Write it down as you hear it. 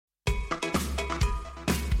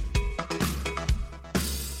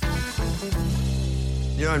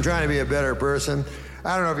You know, I'm trying to be a better person.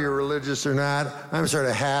 I don't know if you're religious or not. I'm sort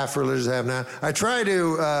of half religious, half not. I try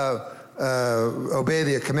to obey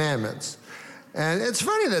the commandments. And it's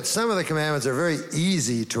funny that some of the commandments are very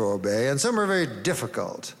easy to obey, and some are very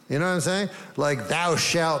difficult. You know what I'm saying? Like, thou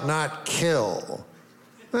shalt not kill.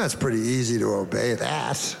 That's pretty easy to obey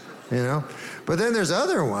that, you know? But then there's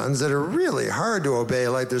other ones that are really hard to obey.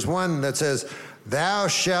 Like there's one that says, thou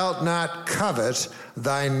shalt not covet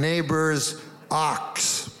thy neighbor's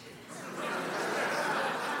ox.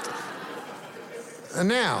 And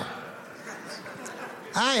now,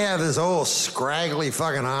 I have this old scraggly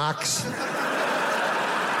fucking ox.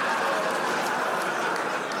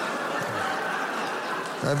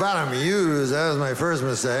 I bought him used. That was my first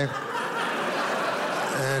mistake.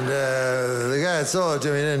 And the guy that sold it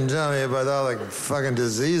to me didn't tell me about all the fucking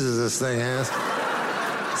diseases this thing has.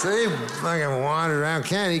 So he fucking wandered around.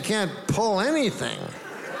 He can't pull anything.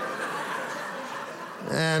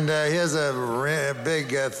 And he has a big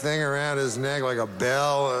thing around his neck, like a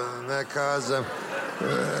bell, and that caused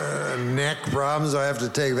neck problems, so I have to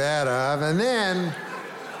take that off. And then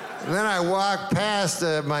I walk past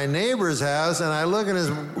my neighbor's house, and I look in his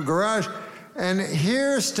garage, and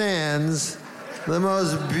here stands the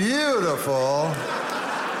most beautiful,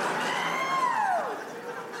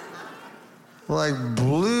 like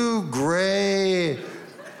blue-gray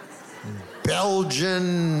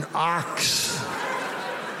Belgian ox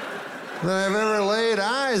that I've ever laid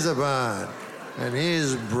eyes upon. And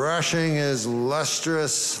he's brushing his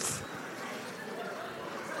lustrous...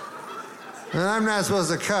 And I'm not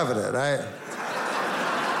supposed to covet it.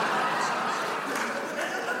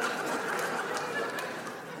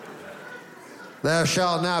 Thou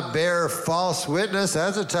shalt not bear false witness.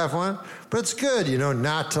 That's a tough one. But it's good, you know,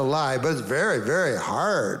 not to lie. But it's very, very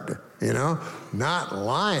hard, you know, not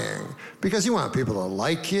lying. Because you want people to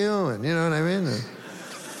like you, and you know what I mean?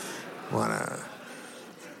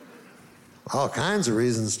 All kinds of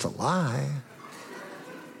reasons to lie.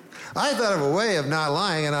 I thought of a way of not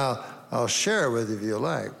lying, and I'll share it with you if you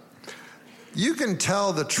like. You can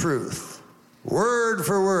tell the truth, word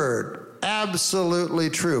for word, absolutely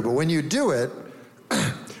true. But when you do it,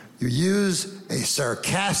 you use a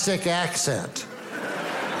sarcastic accent.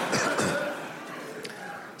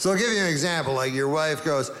 So I'll give you an example. Like your wife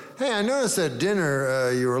goes, hey, I noticed at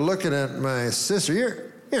dinner you were looking at my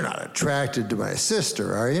sister. You're not attracted to my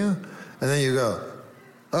sister, are you? And then you go,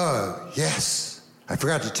 oh, yes. I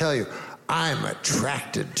forgot to tell you, I'm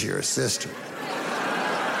attracted to your sister.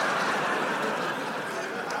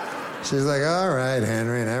 She's like, all right,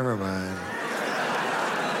 Henry, never mind.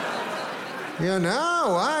 You go,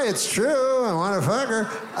 no, why? It's true. I want to fuck her.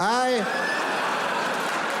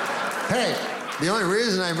 Hey, the only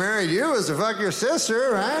reason I married you was to fuck your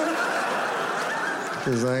sister, right?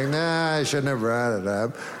 She's like, nah, I shouldn't have brought it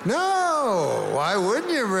up. No, why wouldn't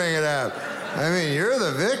you bring it up? I mean, you're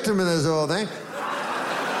the victim of this whole thing.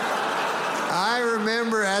 I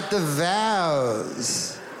remember at the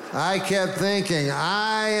vows, I kept thinking,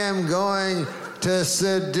 I am going to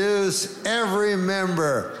seduce every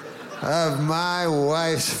member of my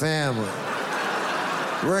wife's family.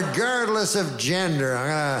 Regardless of gender, I'm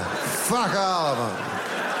gonna fuck all of them.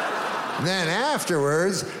 And then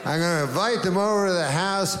afterwards, I'm gonna invite them over to the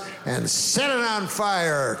house and set it on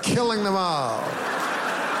fire, killing them all.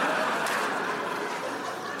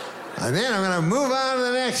 And then I'm gonna move on to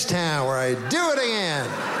the next town where I do it again.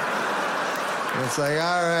 It's like,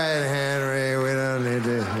 all right, Henry, we don't need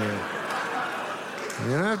to hear.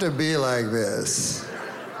 You don't have to be like this.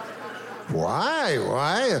 Why?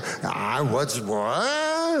 What?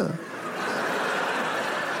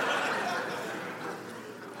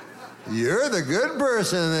 You're the good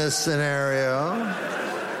person in this scenario.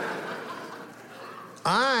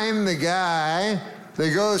 I'm the guy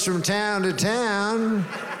that goes from town to town,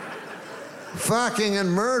 fucking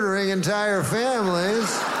and murdering entire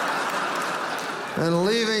families, and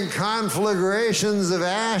leaving conflagrations of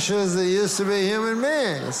ashes that used to be human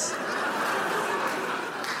beings.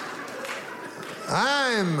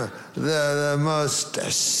 I'm the most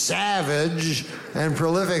savage and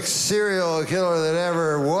prolific serial killer that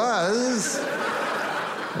ever was,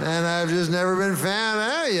 and I've just never been found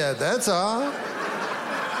out yet, that's all.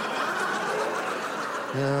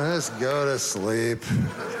 You know, just go to sleep.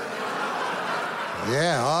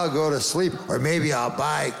 Yeah, I'll go to sleep, or maybe I'll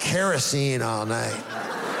buy kerosene all night.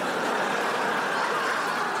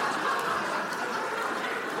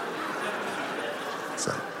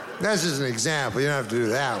 So, that's just an example. You don't have to do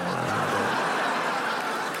that one.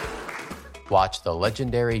 Watch the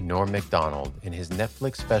legendary Norm Macdonald in his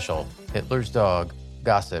Netflix special, Hitler's Dog,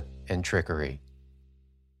 Gossip, and Trickery.